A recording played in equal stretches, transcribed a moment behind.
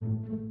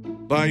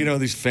Well,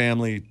 these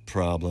family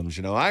problems.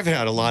 I've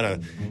had a lot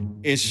of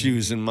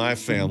issues in my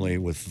family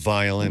with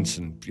violence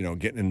and,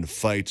 getting into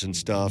fights and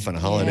stuff and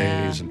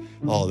holidays and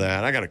all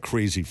that. I got a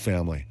crazy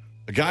family.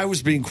 A guy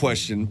was being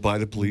questioned by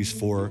the police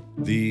for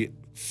the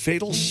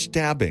fatal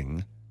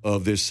stabbing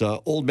of this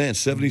old man,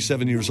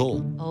 77 years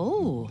old.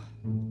 Oh.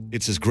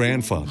 It's his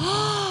grandfather.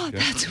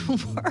 That's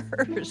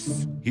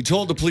worse. He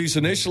told the police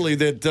initially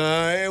that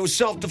it was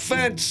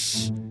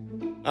self-defense.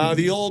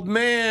 The old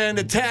man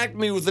attacked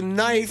me with a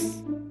knife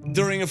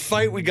during a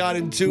fight we got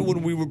into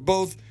when we were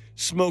both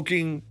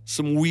smoking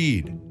some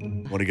weed.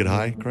 Want to get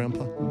high,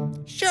 Grandpa?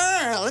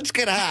 Sure, let's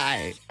get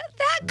high.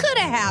 That could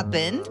have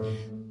happened.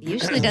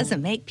 Usually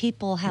doesn't make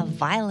people have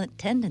violent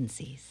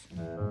tendencies.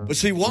 But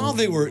see, while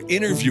they were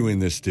interviewing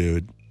this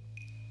dude,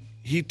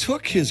 he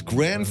took his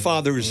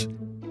grandfather's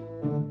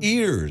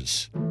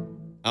ears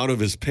out of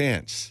his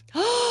pants.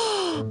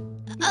 Oh!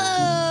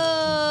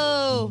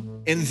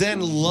 And then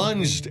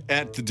lunged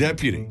at the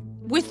deputy.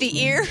 With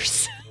the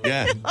ears?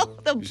 Yeah.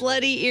 The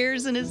bloody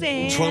ears in his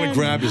hand. Trying to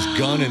grab his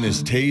gun and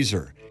his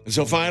taser. And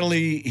so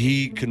finally,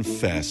 he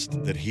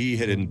confessed that he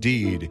had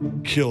indeed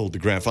killed the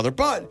grandfather,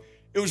 but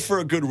it was for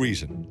a good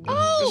reason.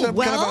 Oh,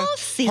 well,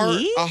 see?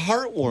 A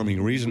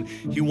heartwarming reason.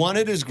 He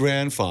wanted his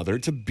grandfather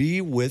to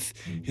be with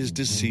his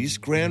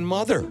deceased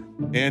grandmother.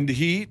 And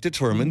he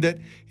determined that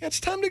it's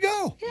time to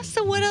go. Yeah,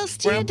 so what else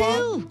do Grandpa,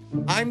 you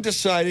do? I'm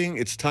deciding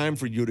it's time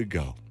for you to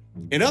go.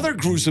 In other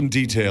gruesome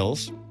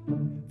details,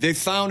 they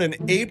found an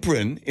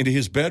apron in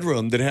his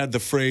bedroom that had the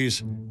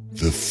phrase,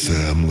 "The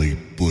Family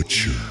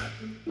Butcher,"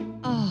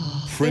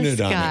 printed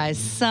This on guy's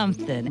it.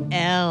 something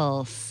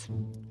else.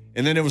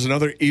 And then there was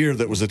another ear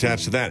that was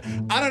attached to that.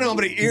 I don't know how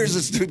many ears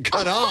this dude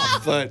cut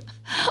off, but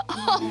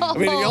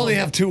you only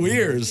have 2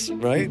 ears,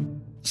 right?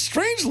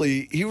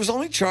 Strangely, he was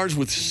only charged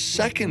with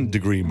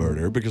second-degree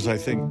murder because I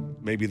think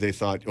maybe they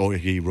thought,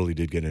 he really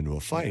did get into a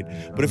fight.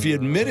 But if he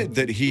admitted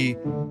that he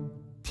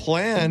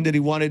planned and he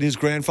wanted his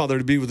grandfather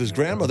to be with his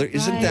grandmother,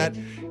 isn't that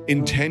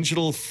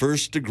intentional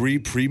first-degree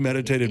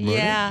premeditated murder?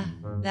 Yeah,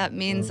 that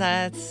means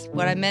that's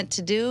what I meant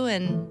to do,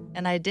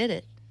 and I did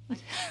it.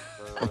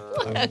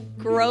 What a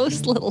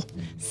gross little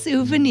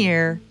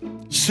souvenir.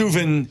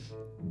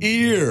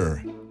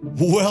 Souvenir.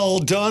 Well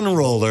done,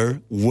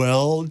 Roller.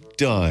 Well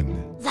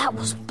done. That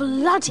was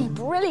bloody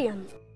brilliant.